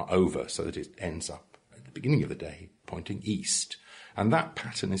flower over so that it ends up at the beginning of the day pointing east. And that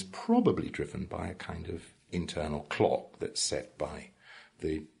pattern is probably driven by a kind of internal clock that's set by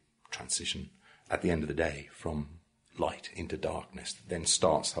the transition at the end of the day from light into darkness, that then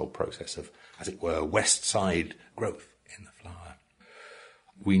starts the whole process of, as it were, west side growth in the flower.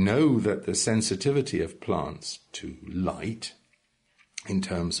 We know that the sensitivity of plants to light, in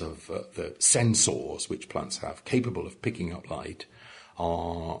terms of the sensors which plants have capable of picking up light,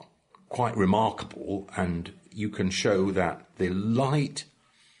 are quite remarkable, and you can show that the light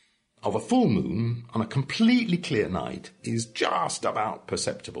of a full moon on a completely clear night is just about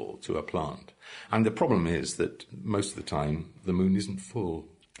perceptible to a plant. And the problem is that most of the time the moon isn't full.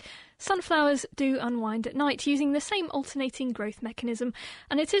 Sunflowers do unwind at night using the same alternating growth mechanism,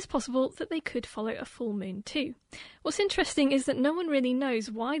 and it is possible that they could follow a full moon too. What's interesting is that no one really knows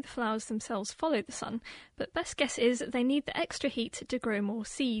why the flowers themselves follow the sun, but best guess is that they need the extra heat to grow more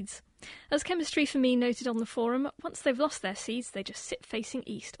seeds. As Chemistry for Me noted on the forum, once they've lost their seeds, they just sit facing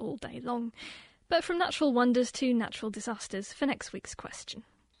east all day long. But from natural wonders to natural disasters for next week's question.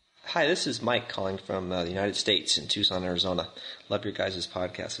 Hi, this is Mike calling from the United States in Tucson, Arizona. Love your guys'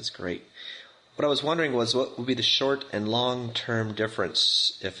 podcast. It's great. What I was wondering was what would be the short and long-term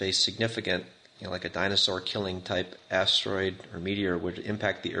difference if a significant, like a dinosaur-killing type asteroid or meteor would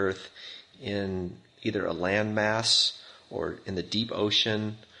impact the Earth in either a land mass or in the deep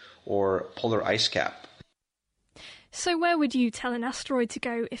ocean or polar ice cap. So where would you tell an asteroid to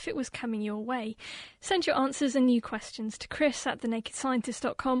go if it was coming your way? Send your answers and new questions to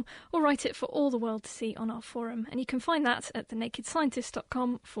chris@thenakedscientist.com or write it for all the world to see on our forum. And you can find that at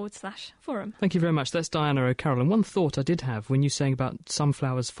thenakedscientist.com/forum. Thank you very much. That's Diana O'Carroll. And one thought I did have when you're saying about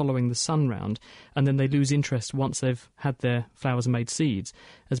sunflowers following the sun round and then they lose interest once they've had their flowers made seeds.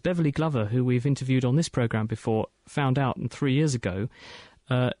 As Beverly Glover, who we've interviewed on this programme before, found out 3 years ago,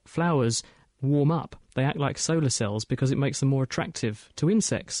 flowers warm up. They act like solar cells because it makes them more attractive to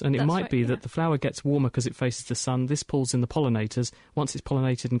insects. And it might be that the flower gets warmer because it faces the sun. This pulls in the pollinators. Once it's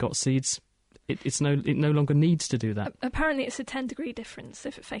pollinated and got seeds, it no longer needs to do that. Apparently it's a 10-degree difference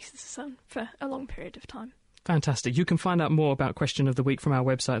if it faces the sun for a long period of time. Fantastic. You can find out more about Question of the Week from our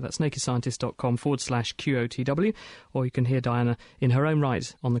website. That's nakedscientist.com/QOTW. Or you can hear Diana in her own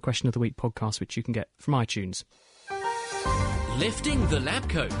right on the Question of the Week podcast, which you can get from iTunes. Lifting the lab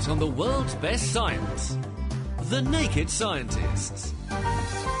coat on the world's best science. The Naked Scientists.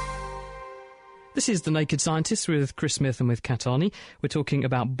 This is The Naked Scientists with Chris Smith and with Kat Arney. We're talking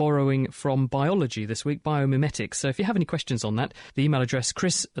about borrowing from biology this week, biomimetics. So if you have any questions on that, the email address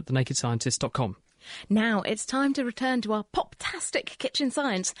chris@thenakedscientist.com. Now it's time to return to our pop-tastic kitchen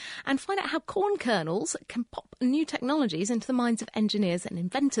science and find out how corn kernels can pop new technologies into the minds of engineers and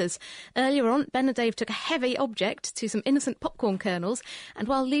inventors. Earlier on, Ben and Dave took a heavy object to some innocent popcorn kernels, and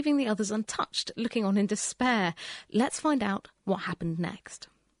while leaving the others untouched, looking on in despair. Let's find out what happened next.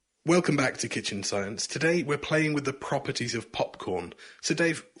 Welcome back to Kitchen Science. Today we're playing with the properties of popcorn. So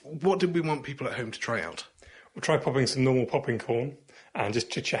Dave, what did we want people at home to try out? We'll try popping some normal popping corn, and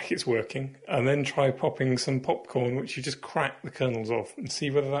just to check it's working, and then try popping some popcorn which you just crack the kernels off and see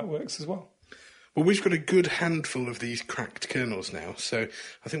whether that works as well. Well, we've got a good handful of these cracked kernels now, so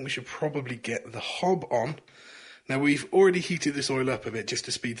I think we should probably get the hob on. Now, we've already heated this oil up a bit just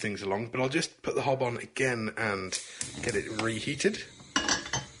to speed things along, but I'll just put the hob on again and get it reheated.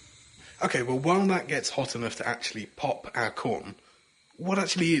 Okay, well, while that gets hot enough to actually pop our corn, what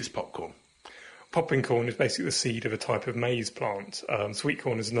actually is popcorn? Popping corn is basically the seed of a type of maize plant. Sweet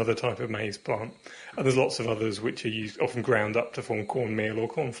corn is another type of maize plant. And there's lots of others which are used, often ground up to form cornmeal or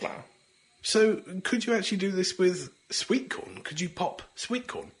corn flour. So could you actually do this with sweet corn? Could you pop sweet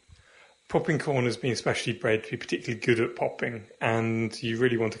corn? Popping corn has been specially bred to be particularly good at popping, and you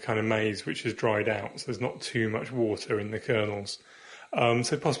really want a kind of maize which has dried out, so there's not too much water in the kernels.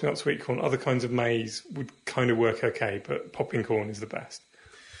 So possibly not sweet corn. Other kinds of maize would kind of work okay, but popping corn is the best.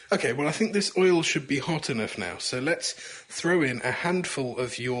 Okay, well, I think this oil should be hot enough now, so let's throw in a handful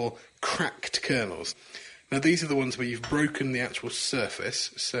of your cracked kernels. Now, these are the ones where you've broken the actual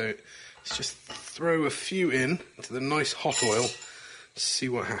surface, so let's just throw a few into the nice hot oil, see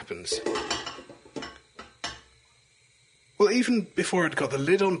what happens. Well, even before I'd got the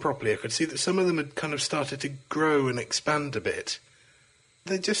lid on properly, I could see that some of them had kind of started to grow and expand a bit.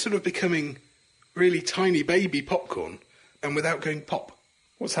 They're just sort of becoming really tiny baby popcorn, and without going pop.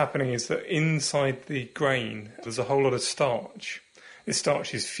 What's happening is that inside the grain, there's a whole lot of starch. This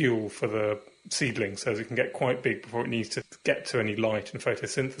starch is fuel for the seedling, so it can get quite big before it needs to get to any light and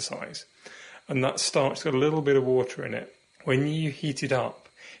photosynthesize. And that starch's got a little bit of water in it. When you heat it up,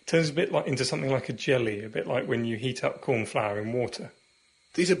 it turns a bit like into something like a jelly, a bit like when you heat up corn flour in water.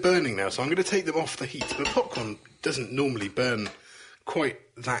 These are burning now, so I'm going to take them off the heat, but popcorn doesn't normally burn quite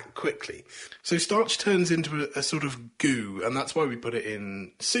that quickly. So starch turns into a sort of goo, and that's why we put it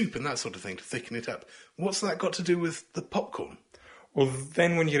in soup and that sort of thing to thicken it up. What's that got to do with the popcorn? Well,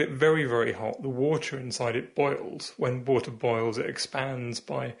 then when you get it very, very hot, the water inside it boils. When water boils, it expands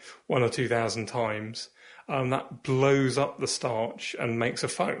by 1,000 or 2,000 times. That blows up the starch and makes a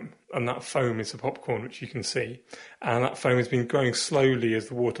foam. And that foam is the popcorn, which you can see. And that foam has been growing slowly as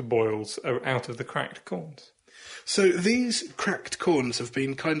the water boils out of the cracked corns. So these cracked corns have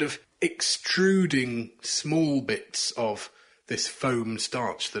been kind of extruding small bits of this foam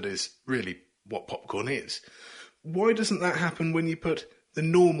starch that is really what popcorn is. Why doesn't that happen when you put the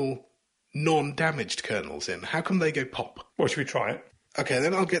normal, non-damaged kernels in? How come they go pop? Well, should we try it? Okay,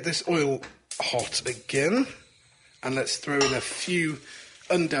 then I'll get this oil hot again, and let's throw in a few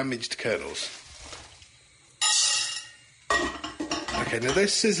undamaged kernels. Okay, now they're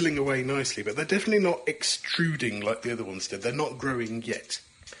sizzling away nicely, but they're definitely not extruding like the other ones did. They're not growing yet.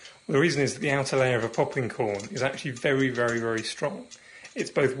 Well, the reason is that the outer layer of a popping corn is actually very, very, very strong. It's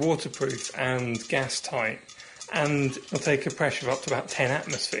both waterproof and gas tight, and it'll take a pressure of up to about 10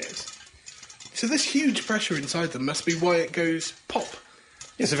 atmospheres. So this huge pressure inside them must be why it goes pop.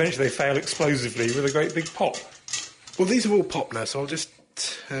 Yes, eventually they fail explosively with a great big pop. Well, these have all popped now, so I'll just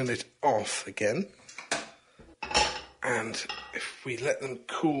turn it off again. And if we let them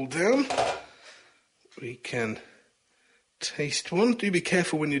cool down, we can taste one. Do be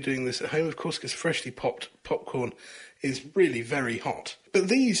careful when you're doing this at home, of course, because freshly popped popcorn is really very hot. But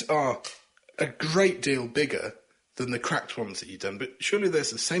these are a great deal bigger than the cracked ones that you've done. But surely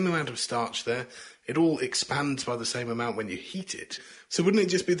there's the same amount of starch there. It all expands by the same amount when you heat it. So wouldn't it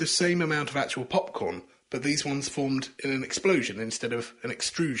just be the same amount of actual popcorn, but these ones formed in an explosion instead of an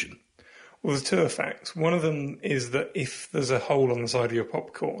extrusion? Well, there's two effects. One of them is that if there's a hole on the side of your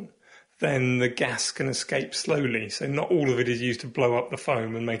popcorn, then the gas can escape slowly. So not all of it is used to blow up the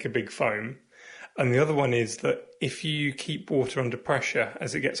foam and make a big foam. And the other one is that if you keep water under pressure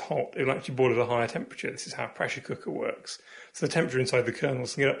as it gets hot, it'll actually boil at a higher temperature. This is how a pressure cooker works. So the temperature inside the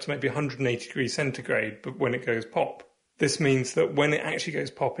kernels can get up to maybe 180 degrees centigrade, but when it goes pop. This means that when it actually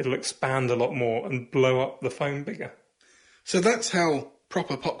goes pop, it'll expand a lot more and blow up the foam bigger. So that's how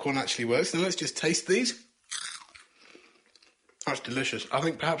proper popcorn actually works. Now let's just taste these. That's delicious. I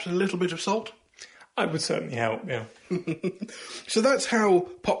think perhaps a little bit of salt. I would certainly help, yeah. So that's how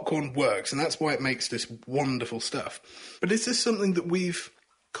popcorn works, and that's why it makes this wonderful stuff. But is this something that we've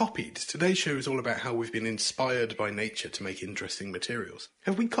copied? Today's show is all about how we've been inspired by nature to make interesting materials.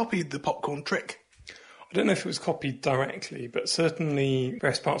 Have we copied the popcorn trick? I don't know if it was copied directly, but certainly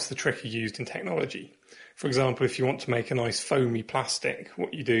various parts of the trick are used in technology. For example, if you want to make a nice foamy plastic,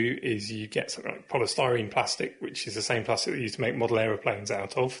 what you do is you get something like polystyrene plastic, which is the same plastic that you use to make model aeroplanes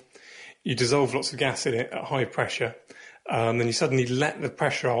out of. You dissolve lots of gas in it at high pressure, then you suddenly let the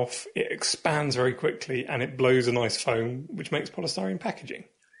pressure off, it expands very quickly, and it blows a nice foam, which makes polystyrene packaging.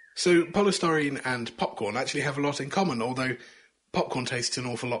 So polystyrene and popcorn actually have a lot in common, although popcorn tastes an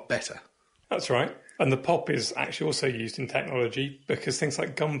awful lot better. That's right. And the pop is actually also used in technology because things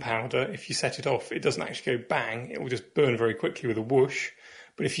like gunpowder, if you set it off, it doesn't actually go bang. It will just burn very quickly with a whoosh.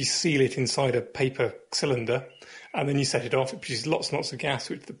 But if you seal it inside a paper cylinder and then you set it off, it produces lots and lots of gas,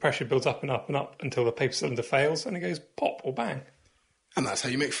 which the pressure builds up and up and up until the paper cylinder fails and it goes pop or bang. And that's how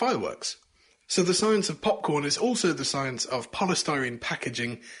you make fireworks. So the science of popcorn is also the science of polystyrene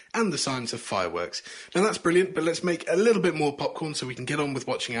packaging and the science of fireworks. Now that's brilliant, but let's make a little bit more popcorn so we can get on with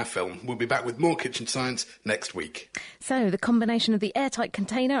watching our film. We'll be back with more Kitchen Science next week. So the combination of the airtight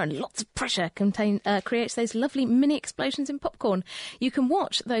container and lots of pressure creates those lovely mini explosions in popcorn. You can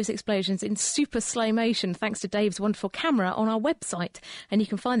watch those explosions in super slow motion thanks to Dave's wonderful camera on our website. And you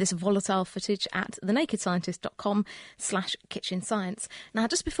can find this volatile footage at thenakedscientist.com/kitchenscience. Now,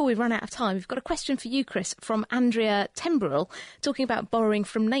 just before we run out of time, we've got a a question for you, Chris, from Andrea Tembrell, talking about borrowing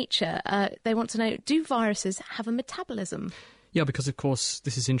from nature. They want to know, do viruses have a metabolism? Yeah, because of course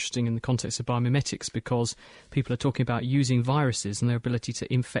this is interesting in the context of biomimetics, because people are talking about using viruses and their ability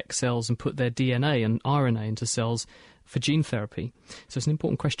to infect cells and put their DNA and RNA into cells for gene therapy. So it's an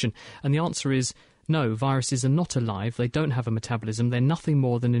important question. And the answer is no, viruses are not alive. They don't have a metabolism. They're nothing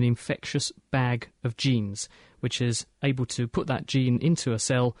more than an infectious bag of genes, which is able to put that gene into a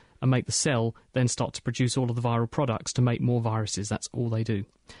cell and make the cell then start to produce all of the viral products to make more viruses. That's all they do.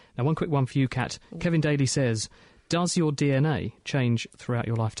 Now, one quick one for you, Kat. Kevin Daly says, does your DNA change throughout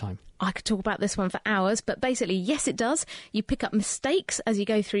your lifetime? I could talk about this one for hours, but basically, yes, it does. You pick up mistakes as you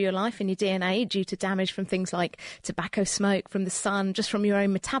go through your life in your DNA due to damage from things like tobacco smoke, from the sun, just from your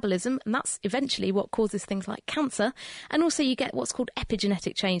own metabolism, and that's eventually what causes things like cancer. And also you get what's called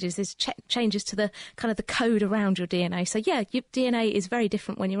epigenetic changes, is changes to the kind of the code around your DNA. So yeah, your DNA is very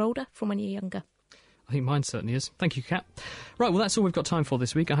different when you're older from when you're younger. I think mine certainly is. Thank you, Kat. Right, well, that's all we've got time for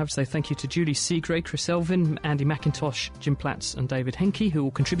this week. I have to say thank you to Julie Seagrave, Chris Elvin, Andy McIntosh, Jim Platts and David Henke, who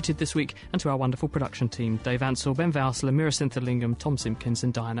all contributed this week, and to our wonderful production team, Dave Ansell, Ben Vousler, Mira Sintherlingham, Tom Simpkins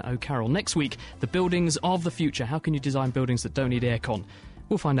and Diana O'Carroll. Next week, the buildings of the future. How can you design buildings that don't need aircon?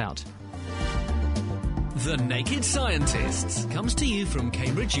 We'll find out. The Naked Scientists comes to you from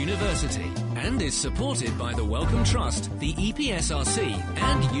Cambridge University and is supported by the Wellcome Trust, the EPSRC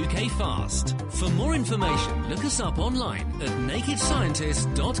and UK FAST. For more information, look us up online at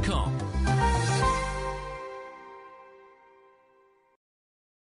nakedscientist.com.